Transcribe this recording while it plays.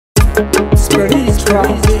Hello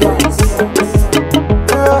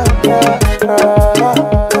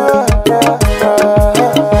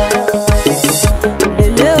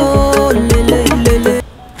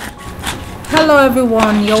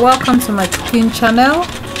everyone, you're welcome to my cooking channel.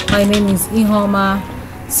 My name is Ihoma.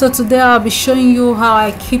 So today I'll be showing you how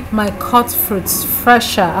I keep my cut fruits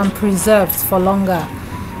fresher and preserved for longer.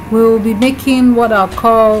 We will be making what I'll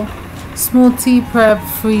call smoothie prep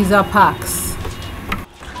freezer packs.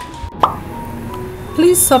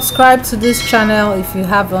 Please subscribe to this channel if you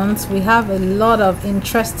haven't. We have a lot of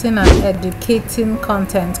interesting and educating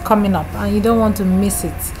content coming up and you don't want to miss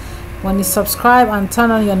it. When you subscribe and turn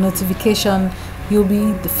on your notification, you'll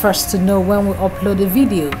be the first to know when we upload a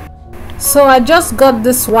video. So I just got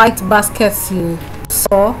this white basket you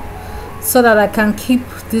saw so that I can keep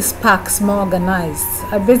these packs more organized.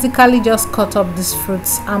 I basically just cut up these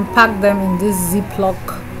fruits and pack them in these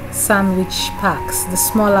Ziploc sandwich packs, the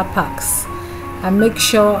smaller packs. I make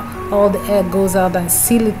sure all the air goes out and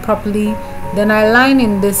seal it properly. Then I line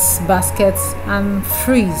in this basket and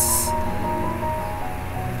freeze.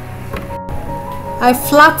 I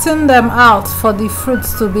flatten them out for the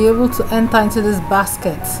fruits to be able to enter into this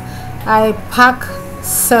basket. I pack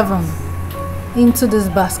 7 into this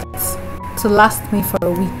basket to last me for a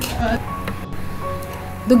week.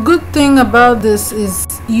 The good thing about this is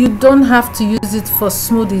you don't have to use it for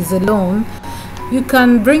smoothies alone. You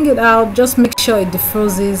can bring it out, just make sure it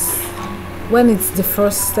defrozes. When it's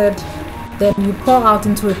defrosted, then you pour out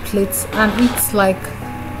into a plate and eat like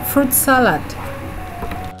fruit salad.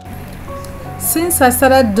 Since I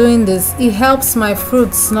started doing this, it helps my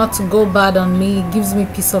fruits not to go bad on me. It gives me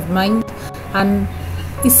peace of mind and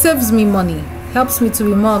it saves me money, helps me to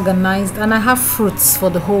be more organized, and I have fruits for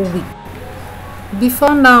the whole week.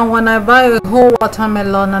 Before now, when I buy a whole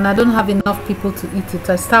watermelon and I don't have enough people to eat it,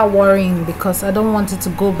 I start worrying because I don't want it to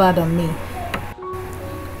go bad on me.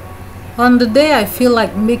 On the day I feel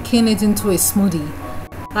like making it into a smoothie,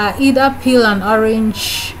 I either peel an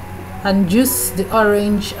orange and juice the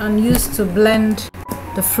orange and use to blend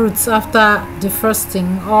the fruits after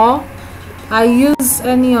defrosting, or I use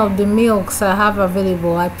any of the milks I have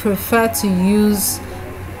available. I prefer to use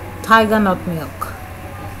tiger nut milk.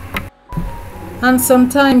 And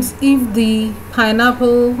sometimes if the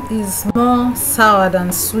pineapple is more sour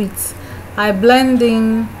than sweet, I blend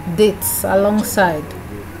in dates alongside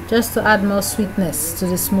just to add more sweetness to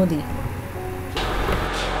the smoothie.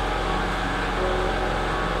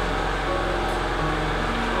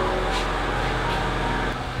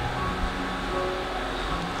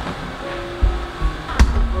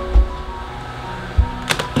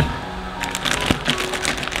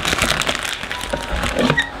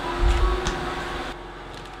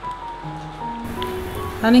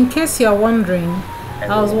 And in case you're wondering,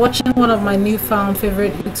 I was watching one of my newfound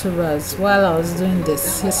favorite YouTubers while I was doing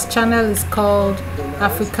this. His channel is called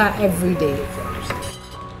Africa Everyday.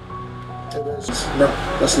 No,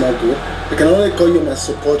 that's not good. I can only call you my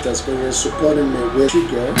supporters because you're supporting me with you,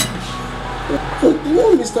 girl. Oh, you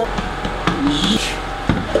know, Mr.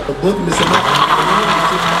 Both Mr.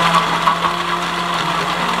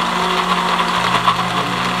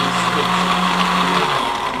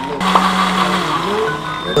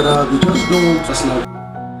 But we just don't just now.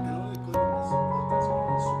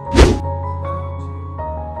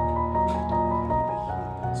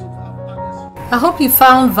 I hope you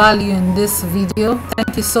found value in this video.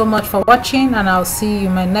 Thank you so much for watching and I'll see you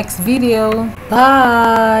in my next video.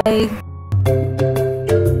 Bye.